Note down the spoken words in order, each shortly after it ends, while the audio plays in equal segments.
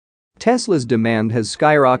Tesla's demand has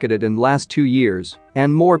skyrocketed in last 2 years,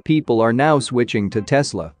 and more people are now switching to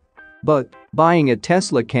Tesla. But buying a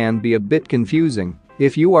Tesla can be a bit confusing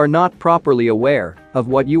if you are not properly aware of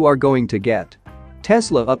what you are going to get.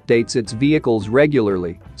 Tesla updates its vehicles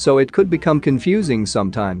regularly, so it could become confusing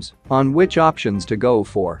sometimes on which options to go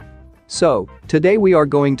for. So, today we are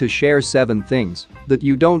going to share 7 things that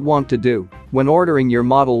you don't want to do when ordering your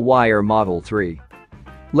Model Y or Model 3.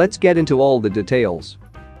 Let's get into all the details.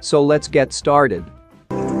 So let's get started.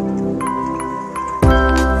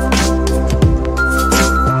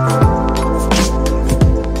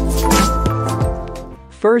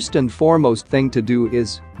 First and foremost thing to do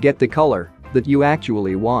is get the color that you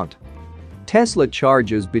actually want. Tesla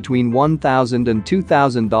charges between $1,000 and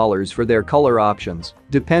 $2,000 for their color options,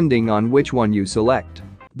 depending on which one you select.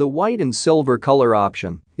 The white and silver color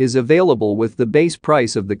option is available with the base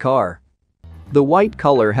price of the car. The white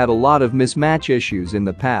color had a lot of mismatch issues in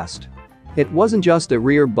the past. It wasn't just a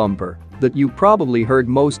rear bumper that you probably heard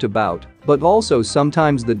most about, but also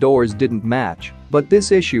sometimes the doors didn't match, but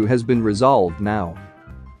this issue has been resolved now.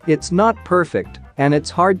 It's not perfect, and it's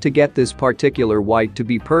hard to get this particular white to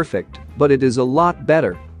be perfect, but it is a lot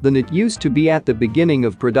better than it used to be at the beginning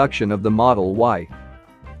of production of the Model Y.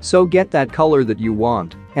 So get that color that you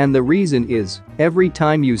want, and the reason is, every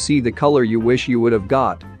time you see the color you wish you would have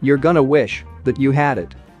got, you're gonna wish that you had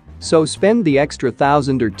it. So spend the extra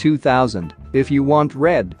 $1,000 or $2,000 if you want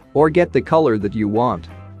red, or get the color that you want.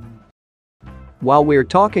 While we're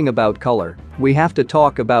talking about color, we have to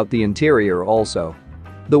talk about the interior also.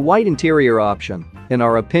 The white interior option, in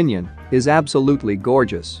our opinion, is absolutely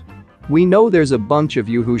gorgeous. We know there's a bunch of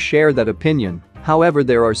you who share that opinion, however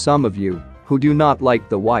there are some of you who do not like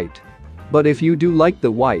the white. But if you do like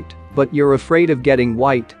the white, but you're afraid of getting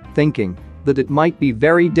white, thinking that it might be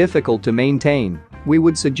very difficult to maintain, we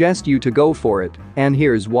would suggest you to go for it, and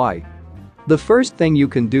here's why. The first thing you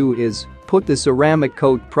can do is put the ceramic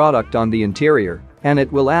coat product on the interior, and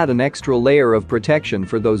it will add an extra layer of protection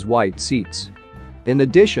for those white seats. In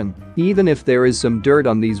addition, even if there is some dirt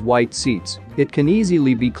on these white seats, it can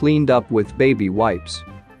easily be cleaned up with baby wipes.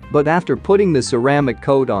 But after putting the ceramic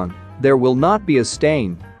coat on, there will not be a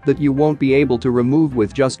stain that you won't be able to remove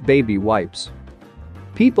with just baby wipes.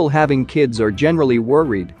 People having kids are generally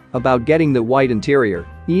worried about getting the white interior,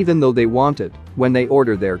 even though they want it, when they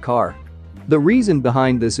order their car. The reason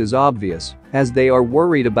behind this is obvious, as they are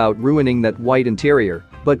worried about ruining that white interior,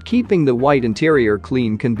 but keeping the white interior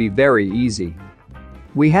clean can be very easy.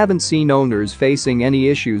 We haven't seen owners facing any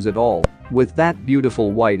issues at all with that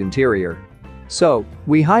beautiful white interior. So,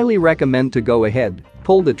 we highly recommend to go ahead,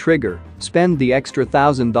 pull the trigger, spend the extra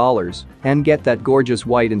 $1,000, and get that gorgeous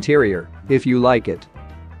white interior, if you like it.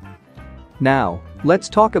 Now, let's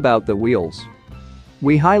talk about the wheels.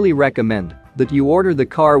 We highly recommend that you order the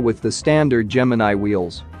car with the standard Gemini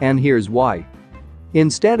wheels, and here's why.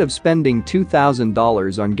 Instead of spending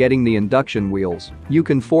 $2,000 on getting the induction wheels, you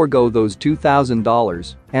can forego those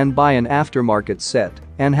 $2,000 and buy an aftermarket set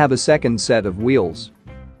and have a second set of wheels.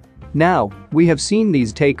 Now, we have seen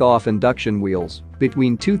these take-off induction wheels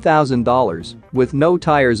between $2,000 with no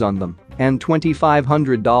tires on them and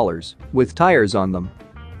 $2,500 with tires on them.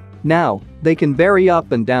 Now, they can vary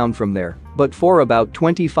up and down from there, but for about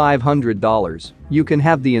 $2,500, you can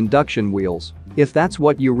have the induction wheels, if that's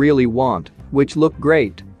what you really want, which look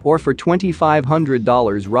great, or for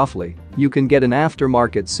 $2,500 roughly, you can get an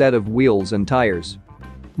aftermarket set of wheels and tires.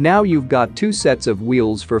 Now you've got 2 sets of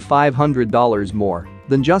wheels for $500 more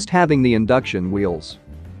than just having the induction wheels.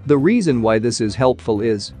 The reason why this is helpful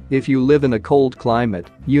is, if you live in a cold climate,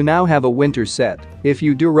 you now have a winter set. If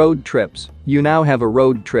you do road trips, you now have a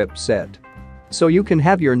road trip set. So you can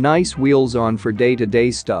have your nice wheels on for day-to-day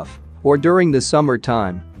stuff, or during the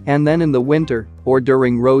summertime, and then in the winter, or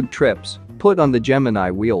during road trips, put on the Gemini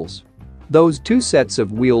wheels. Those 2 sets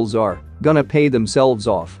of wheels are gonna pay themselves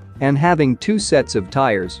off, and having 2 sets of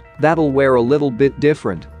tires, that'll wear a little bit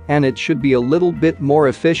different, and it should be a little bit more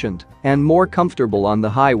efficient and more comfortable on the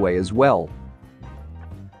highway as well.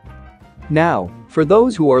 Now, for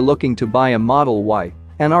those who are looking to buy a Model Y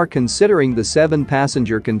and are considering the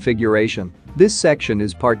 7-passenger configuration, this section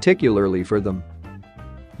is particularly for them.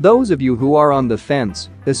 Those of you who are on the fence,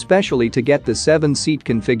 especially to get the 7-seat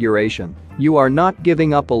configuration, you are not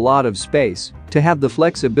giving up a lot of space to have the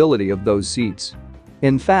flexibility of those seats.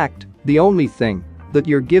 In fact, the only thing that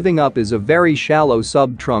you're giving up is a very shallow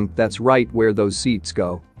sub-trunk that's right where those seats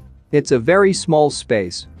go. It's a very small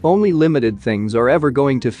space, only limited things are ever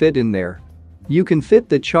going to fit in there. You can fit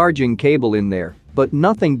the charging cable in there, but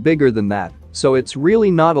nothing bigger than that, so it's really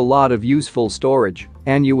not a lot of useful storage,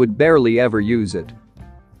 and you would barely ever use it.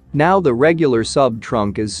 Now the regular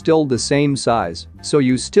sub-trunk is still the same size, so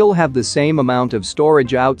you still have the same amount of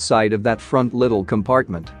storage outside of that front little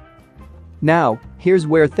compartment. Now, here's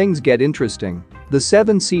where things get interesting. The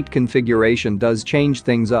 7-seat configuration does change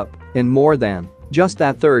things up in more than just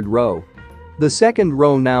that third row. The second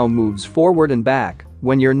row now moves forward and back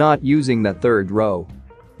when you're not using that third row.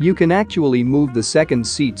 You can actually move the second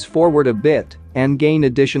seats forward a bit and gain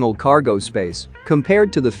additional cargo space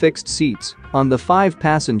compared to the fixed seats on the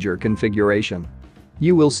 5-passenger configuration.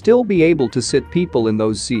 You will still be able to sit people in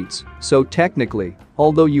those seats, so technically,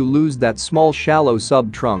 although you lose that small shallow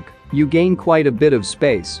sub-trunk, you gain quite a bit of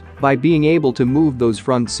space by being able to move those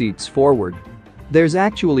front seats forward. There's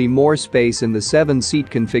actually more space in the 7-seat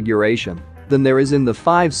configuration than there is in the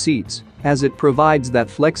 5 seats, as it provides that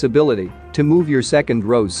flexibility to move your second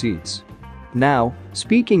row seats. Now,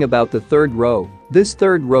 speaking about the third row, this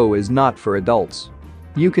third row is not for adults.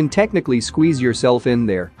 You can technically squeeze yourself in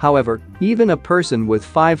there, however, even a person with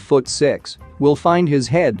 5'6" will find his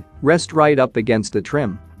head rest right up against the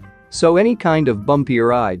trim. So any kind of bumpy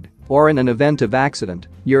ride, or in an event of accident,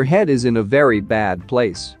 your head is in a very bad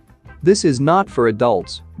place. This is not for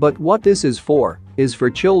adults, but what this is for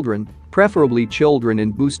children, preferably children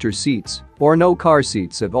in booster seats or no car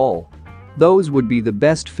seats at all. Those would be the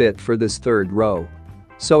best fit for this third row.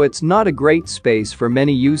 So it's not a great space for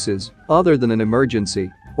many uses other than an emergency,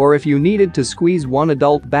 or if you needed to squeeze one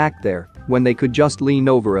adult back there when they could just lean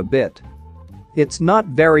over a bit. It's not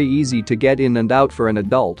very easy to get in and out for an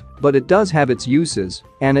adult, but it does have its uses,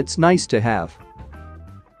 and it's nice to have.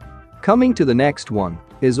 Coming to the next one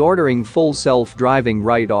is ordering full self-driving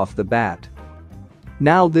right off the bat.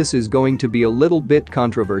 Now this is going to be a little bit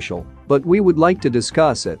controversial, but we would like to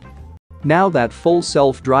discuss it. Now that full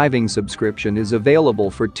self-driving subscription is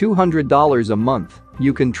available for $200 a month,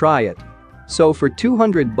 you can try it. So for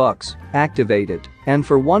 $200, activate it, and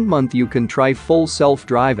for 1 month you can try full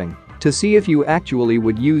self-driving to see if you actually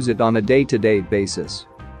would use it on a day-to-day basis.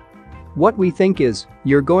 What we think is,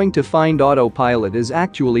 you're going to find autopilot is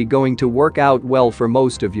actually going to work out well for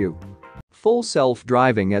most of you. Full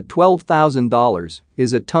self-driving at $12,000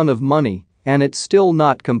 is a ton of money, and it's still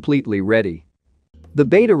not completely ready. The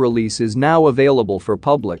beta release is now available for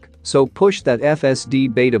public, so push that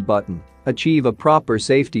FSD beta button, achieve a proper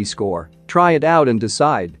safety score, try it out and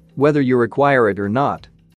decide whether you require it or not.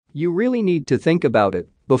 You really need to think about it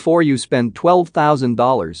before you spend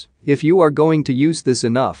 $12,000 if you are going to use this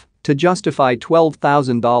enough to justify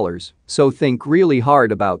 $12,000, so think really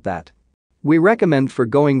hard about that. We recommend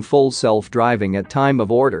forgoing full self-driving at time of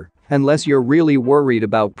order unless you're really worried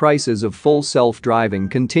about prices of full self-driving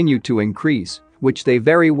continue to increase, which they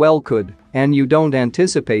very well could, and you don't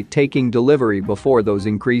anticipate taking delivery before those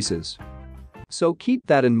increases. So keep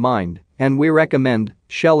that in mind, and we recommend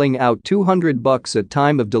shelling out $200 at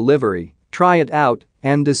time of delivery, try it out,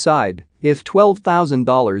 and decide if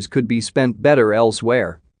 $12,000 could be spent better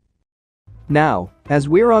elsewhere. Now, as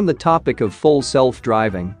we're on the topic of full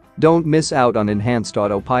self-driving, don't miss out on enhanced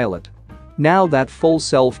autopilot. Now that full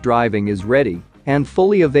self-driving is ready and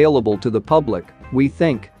fully available to the public, we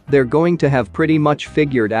think they're going to have pretty much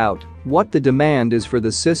figured out what the demand is for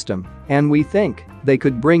the system, and we think they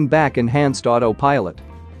could bring back enhanced autopilot.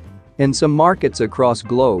 In some markets across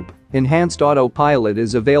globe, enhanced autopilot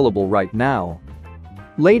is available right now.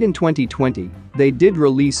 Late in 2020, they did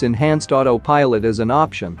release enhanced autopilot as an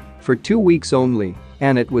option for 2 weeks only,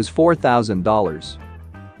 and it was $4,000.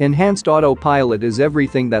 Enhanced autopilot is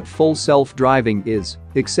everything that full self-driving is,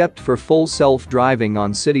 except for full self-driving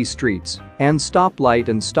on city streets and stoplight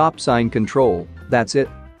and stop sign control, that's it.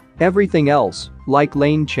 Everything else, like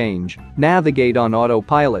lane change, navigate on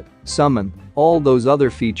autopilot, summon, all those other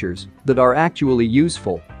features that are actually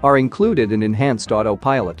useful are included in enhanced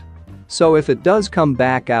autopilot. So if it does come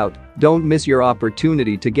back out, don't miss your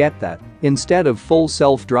opportunity to get that instead of full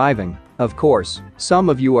self-driving. Of course, some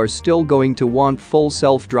of you are still going to want full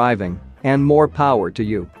self-driving, and more power to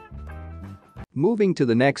you. Moving to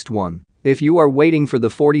the next one, if you are waiting for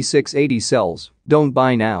the 4680 cells, don't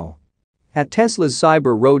buy now. At Tesla's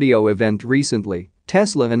Cyber Rodeo event recently,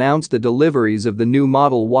 Tesla announced the deliveries of the new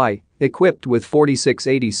Model Y equipped with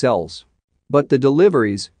 4680 cells. But the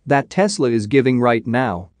deliveries that Tesla is giving right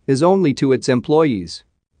now is only to its employees.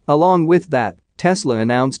 Along with that, Tesla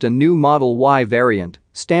announced a new Model Y variant,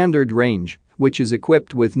 standard range, which is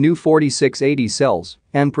equipped with new 4680 cells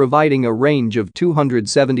and providing a range of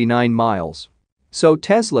 279 miles. So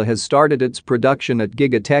Tesla has started its production at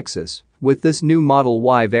Giga Texas with this new Model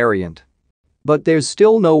Y variant. But there's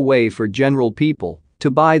still no way for general people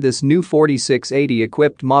to buy this new 4680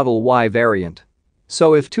 equipped Model Y variant.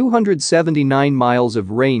 So if 279 miles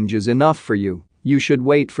of range is enough for you, you should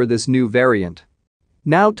wait for this new variant.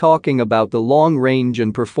 Now talking about the long-range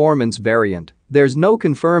and performance variant, there's no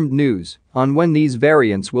confirmed news on when these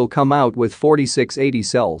variants will come out with 4680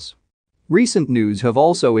 cells. Recent news have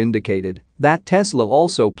also indicated that Tesla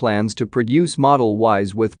also plans to produce Model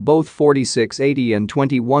Ys with both 4680 and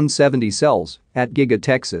 2170 cells at Giga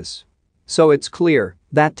Texas. So it's clear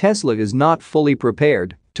that Tesla is not fully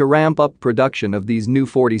prepared to ramp up production of these new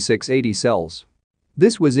 4680 cells.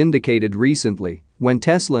 This was indicated recently when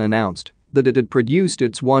Tesla announced that it had produced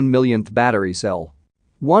its 1 millionth battery cell.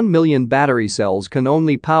 1 million battery cells can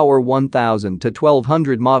only power 1,000 to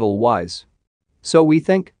 1,200 Model Ys. So we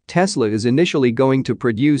think Tesla is initially going to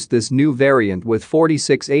produce this new variant with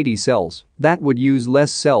 4680 cells that would use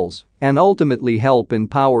less cells and ultimately help in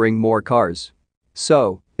powering more cars.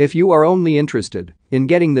 So, if you are only interested in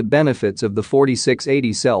getting the benefits of the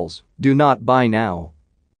 4680 cells, do not buy now.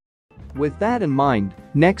 With that in mind,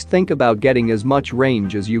 next think about getting as much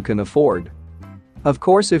range as you can afford. Of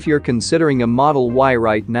course, if you're considering a Model Y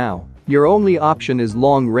right now, your only option is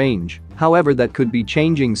long range, however that could be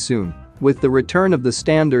changing soon with the return of the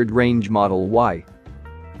standard range Model Y.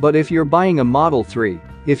 But if you're buying a Model 3,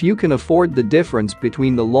 if you can afford the difference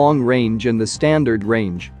between the long range and the standard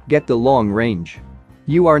range, get the long range.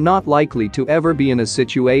 You are not likely to ever be in a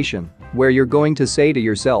situation where you're going to say to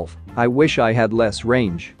yourself, I wish I had less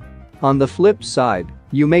range. On the flip side,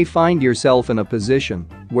 you may find yourself in a position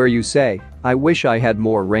where you say, I wish I had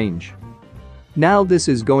more range. Now this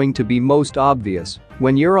is going to be most obvious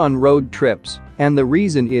when you're on road trips, and the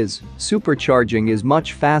reason is, supercharging is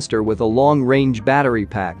much faster with a long-range battery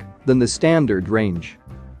pack than the standard range.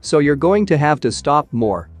 So you're going to have to stop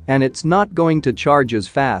more, and it's not going to charge as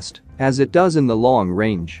fast as it does in the long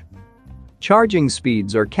range. Charging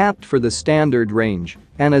speeds are capped for the standard range,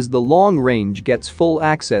 and as the long range gets full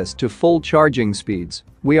access to full charging speeds,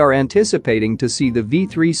 we are anticipating to see the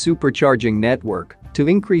V3 supercharging network to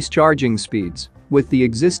increase charging speeds with the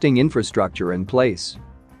existing infrastructure in place.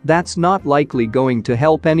 That's not likely going to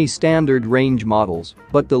help any standard range models,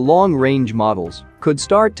 but the long range models could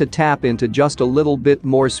start to tap into just a little bit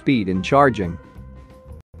more speed in charging.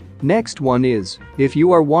 Next one is, if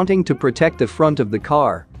you are wanting to protect the front of the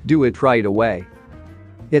car, do it right away.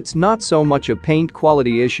 It's not so much a paint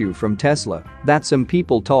quality issue from Tesla that some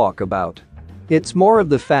people talk about. It's more of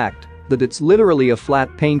the fact that it's literally a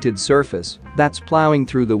flat painted surface that's plowing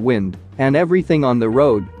through the wind and everything on the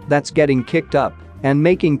road that's getting kicked up and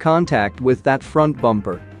making contact with that front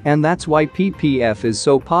bumper, and that's why PPF is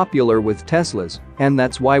so popular with Teslas, and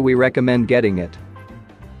that's why we recommend getting it.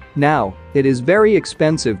 Now, it is very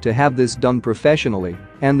expensive to have this done professionally,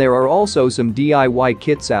 and there are also some DIY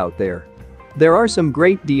kits out there. There are some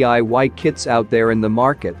great DIY kits out there in the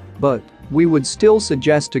market, but we would still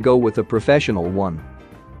suggest to go with a professional one.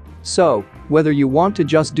 So, whether you want to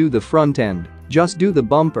just do the front end, just do the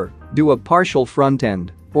bumper, do a partial front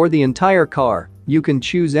end, or the entire car, you can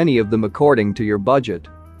choose any of them according to your budget.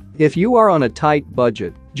 If you are on a tight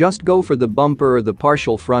budget, just go for the bumper or the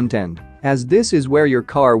partial front end, as this is where your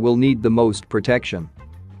car will need the most protection.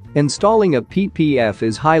 Installing a PPF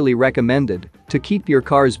is highly recommended to keep your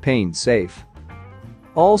car's paint safe.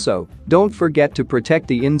 Also, don't forget to protect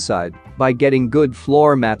the inside by getting good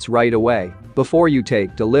floor mats right away before you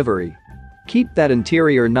take delivery. Keep that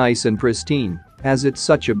interior nice and pristine, as it's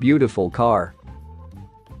such a beautiful car.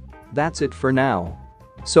 That's it for now.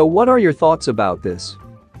 So what are your thoughts about this?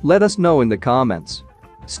 Let us know in the comments.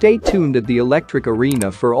 Stay tuned at the Electric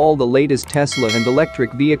Arena for all the latest Tesla and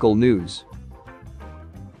electric vehicle news.